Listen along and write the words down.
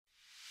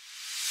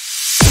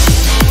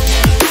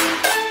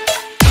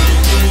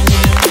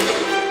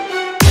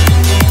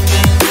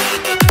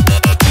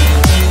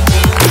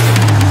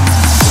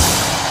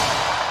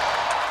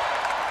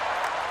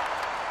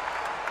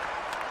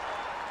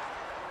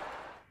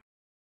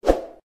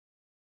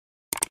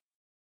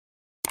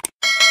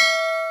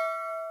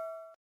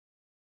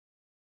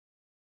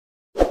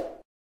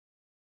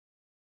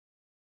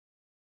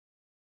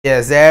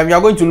Yes, we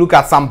are going to look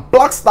at some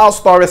Black Stars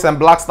stories and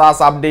Black Stars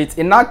updates.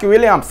 Inaki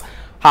Williams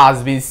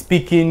has been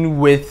speaking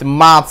with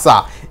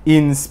Marta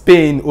in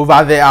Spain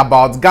over there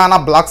about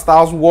Ghana Black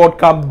Stars World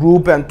Cup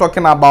group and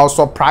talking about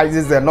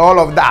surprises and all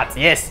of that.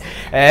 Yes,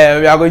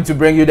 we are going to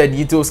bring you the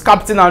details.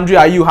 Captain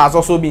Ayew has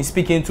also been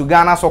speaking to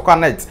Ghana Soccer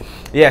Net.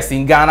 Yes,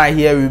 in Ghana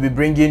here we'll be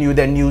bringing you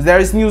the news. There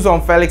is news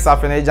on Felix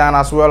Afenejan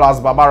as well as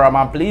Baba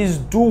Rahman. Please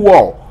do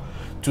well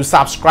to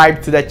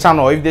subscribe to the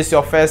channel if this is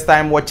your first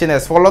time watching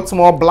us. For lots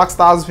more Black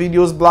Stars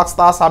videos, Black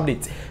Stars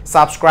updates,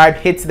 subscribe,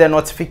 hit the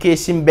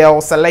notification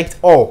bell, select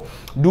all.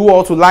 Do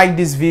all to like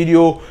this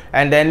video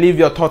and then leave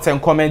your thoughts and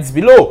comments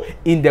below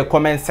in the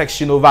comment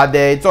section over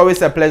there. It's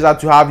always a pleasure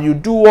to have you.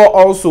 Do all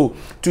also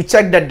to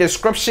check the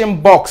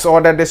description box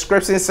or the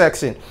description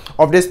section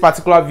of this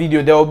particular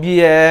video. There will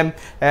be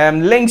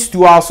links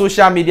to our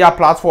social media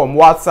platform,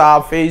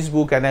 WhatsApp,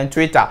 Facebook, and then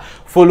Twitter.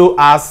 Follow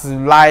us,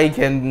 like,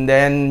 and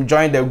then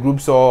join the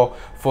groups or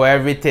for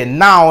everything.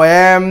 Now,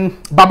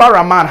 Baba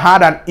Rahman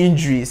had an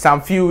injury some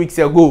few weeks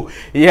ago.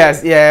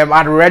 Yes,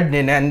 at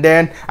Redden, and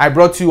then I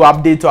brought you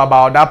update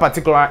about that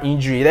particular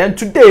injury. Then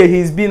today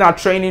he's been at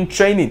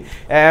training.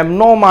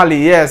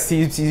 Normally, yes,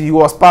 he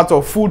was part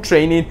of full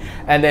training,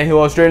 and then he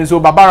was training.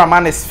 So Baba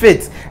Rahman is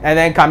fit, and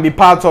then can be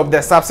part of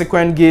the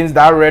subsequent games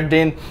that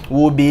Redden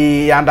will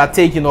be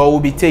undertaking or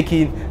will be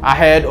taking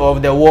ahead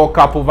of the World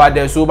Cup over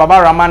there. So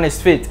Baba Rahman is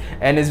fit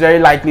and is very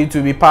likely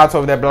to be part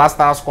of the Black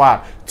Stars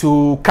squad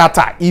to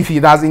Qatar if he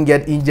doesn't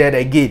get injured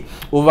again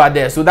over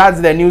there. So that's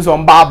the news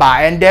on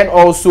Baba. And then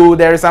also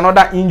there is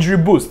another injury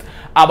boost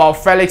about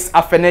Felix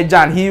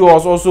Afenejan. He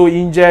was also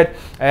injured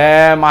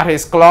at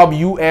his club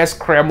US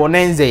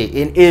Cremonense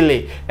in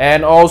Italy,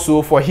 and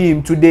also for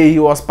him today he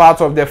was part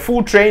of the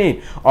full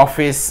training of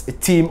his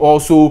team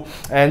also.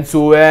 And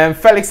so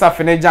Felix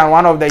Afenejan,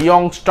 one of the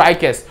young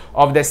strikers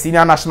of the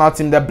senior national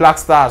team, the Black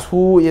Stars,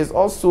 who is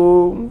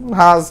also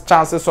has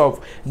chances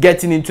of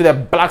getting into the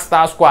Black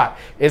Stars squad,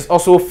 is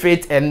also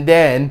fit, and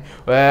then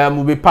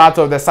will be part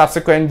of the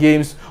subsequent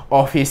games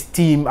of his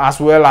team as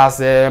well as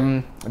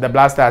the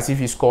Black Stars if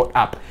he's caught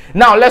up.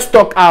 Now let's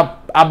talk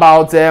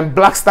about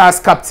Black Stars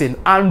captain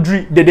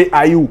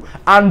Ayew.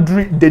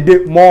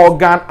 Dede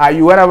Morgan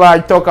Ayew. Whenever I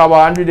talk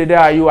about Dede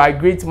Ayew, I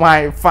greet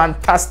my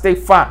fantastic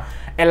fan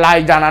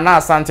Elijah Nana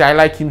Asante. I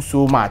like him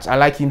so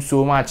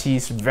much.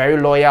 He's very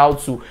loyal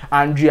to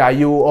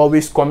Ayew,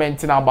 always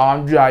commenting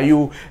about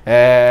Ayew.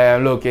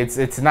 Look,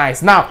 it's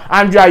nice. Now,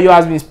 Ayew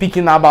has been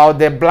speaking about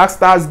the Black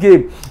Stars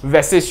game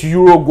versus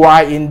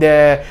Uruguay in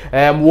the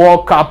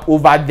World Cup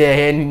over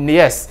there. And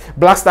yes,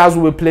 Black Stars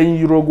will be playing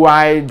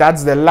Uruguay.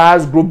 That's the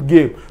last group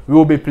game we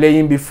will be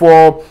playing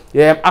before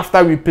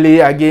after we play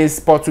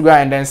against Portugal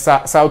and then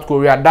South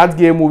Korea. That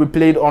game will be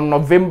played on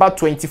November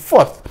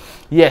 24th.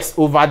 Yes,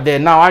 over there.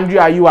 Now,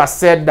 Ayew has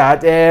said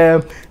that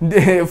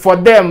for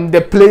them,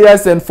 the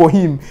players, and for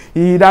him,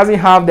 he doesn't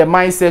have the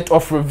mindset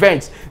of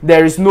revenge.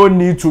 There is no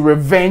need to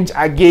revenge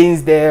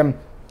against them.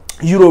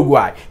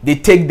 Uruguay. They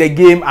take the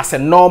game as a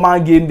normal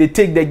game. They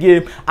take the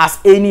game as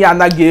any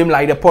other game,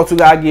 like the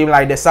Portugal game,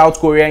 like the South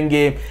Korean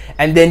game,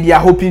 and then they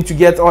are hoping to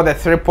get all the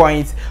 3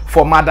 points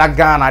for Mother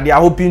Ghana. They are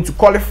hoping to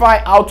qualify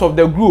out of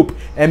the group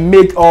and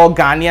make all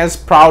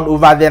Ghanaians proud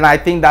over there. And I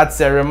think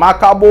that's a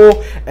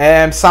remarkable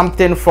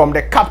something from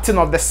the captain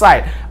of the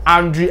side,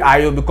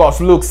 Ayew, because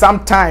look,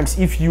 sometimes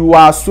if you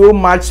are so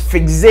much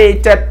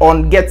fixated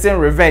on getting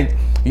revenge,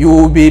 you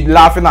will be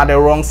laughing at the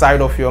wrong side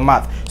of your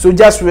mouth. So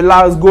just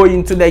relax, go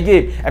into the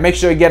game, and make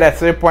sure you get the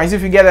 3 points.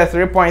 If you get the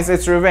 3 points,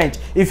 it's revenge.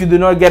 If you do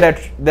not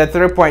get the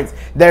 3 points,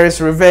 there is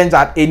revenge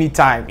at any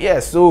time.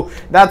 Yes, so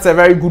that's a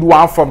very good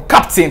one from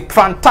captain.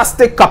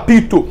 Fantastic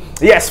Capito.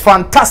 Yes,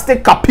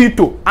 fantastic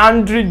Capito.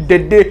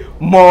 Dede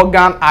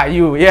Morgan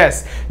Ayew.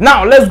 Yes.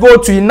 Now let's go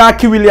to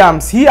Inaki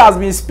Williams. He has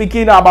been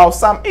speaking about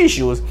some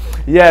issues.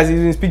 Yes, he's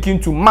been speaking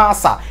to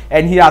Massa,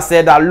 and he has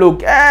said that look,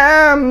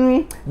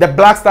 the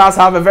Black Stars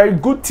have a very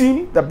good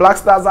team. The Black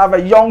Stars have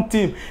a young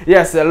team.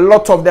 Yes, a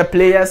lot of the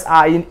players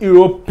are in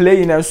Europe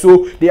playing, and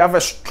so they have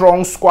a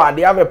strong squad.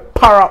 They have a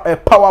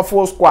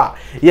powerful squad.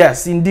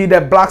 Yes, indeed,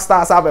 the Black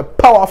Stars have a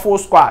powerful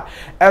squad,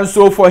 and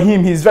so for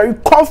him, he's very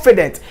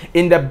confident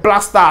in the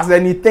Black Stars,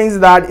 and he thinks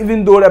that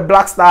even though the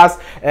Black Stars,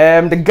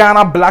 the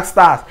Ghana Black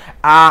Stars,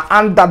 are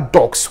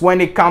underdogs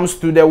when it comes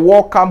to the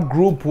World Cup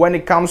group, when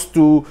it comes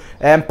to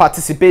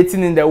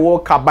participating in the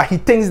World Cup, but he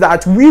thinks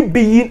that we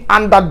being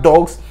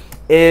underdogs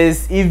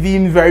is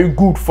even very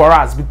good for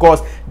us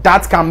because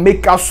that can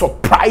make us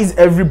surprise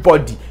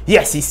everybody.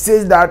 Yes, he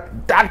says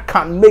that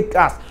can make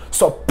us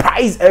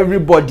surprise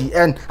everybody,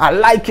 and I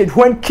like it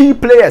when key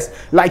players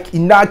like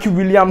Inaki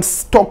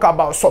Williams talk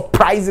about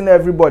surprising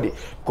everybody,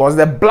 because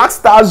the Black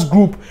Stars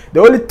group, the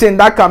only thing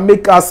that can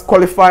make us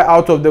qualify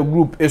out of the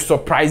group is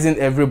surprising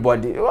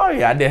everybody. Oh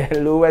yeah,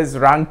 the lowest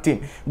ranked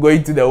team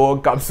going to the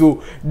World Cup.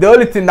 So the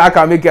only thing that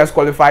can make us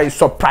qualify is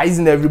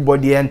surprising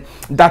everybody, and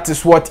that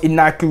is what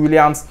Inaki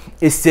Williams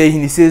is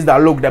saying. He says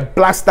that look, the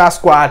Black Star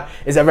squad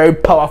is a very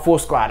powerful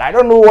squad. I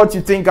don't know what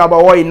you think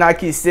about what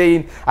Inaki is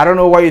saying. I don't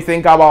know what you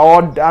think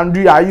about what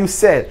Andrew Ayew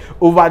said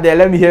over there.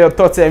 Let me hear your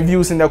thoughts and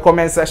views in the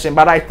comment section.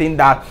 But I think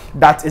that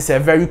that is a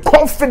very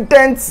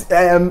confident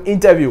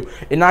interview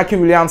Inaki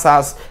Williams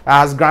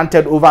has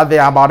granted over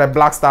there about the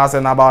Black Stars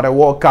and about the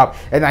World Cup,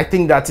 and I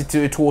think that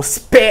it will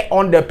spare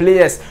on the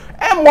players.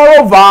 And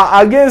moreover,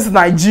 against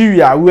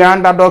Nigeria, we are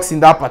underdogs in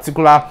that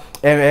particular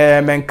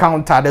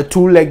encounter, the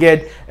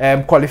two-legged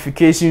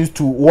qualifications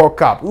to World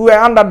Cup. We were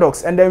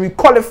underdogs, and then we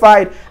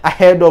qualified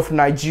ahead of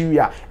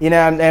Nigeria in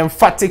an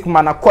emphatic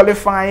manner,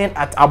 qualifying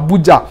at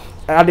Abuja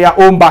at their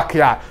own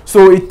backyard.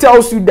 So it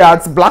tells you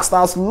that Black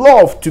Stars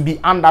love to be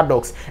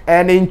underdogs.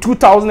 And in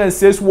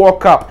 2006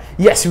 World Cup,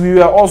 yes, we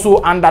were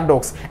also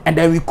underdogs, and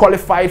then we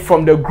qualified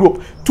from the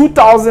group.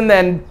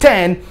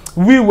 2010,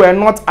 we were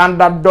not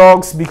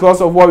underdogs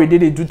because of what we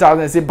did in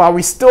 2006, but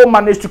we still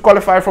managed to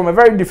qualify from a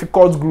very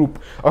difficult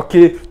group.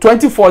 Okay,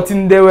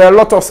 2014, there were a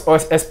lot of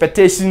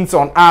expectations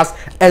on us,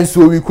 and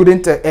so we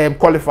couldn't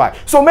qualify.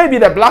 So maybe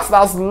the Black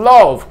Stars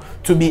love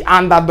to be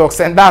underdogs,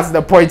 and that's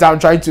the point I'm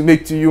trying to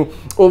make to you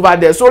over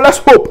there. So let's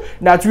hope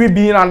that we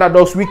being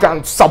underdogs, we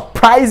can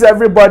surprise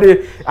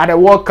everybody at the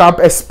World Cup,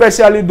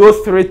 especially those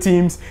three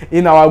teams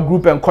in our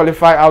group, and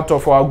qualify out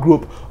of our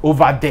group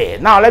over there.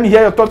 Now let me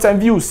hear your thoughts and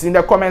views in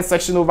the comment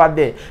section over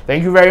there.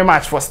 Thank you very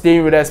much for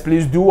staying with us.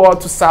 Please do all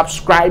to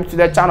subscribe to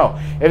the channel.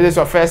 If this is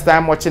your first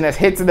time watching us,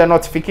 hit the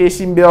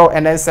notification bell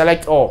and then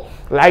select all.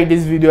 Like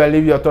this video and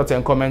leave your thoughts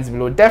and comments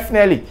below.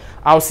 Definitely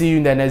I'll see you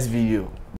in the next video.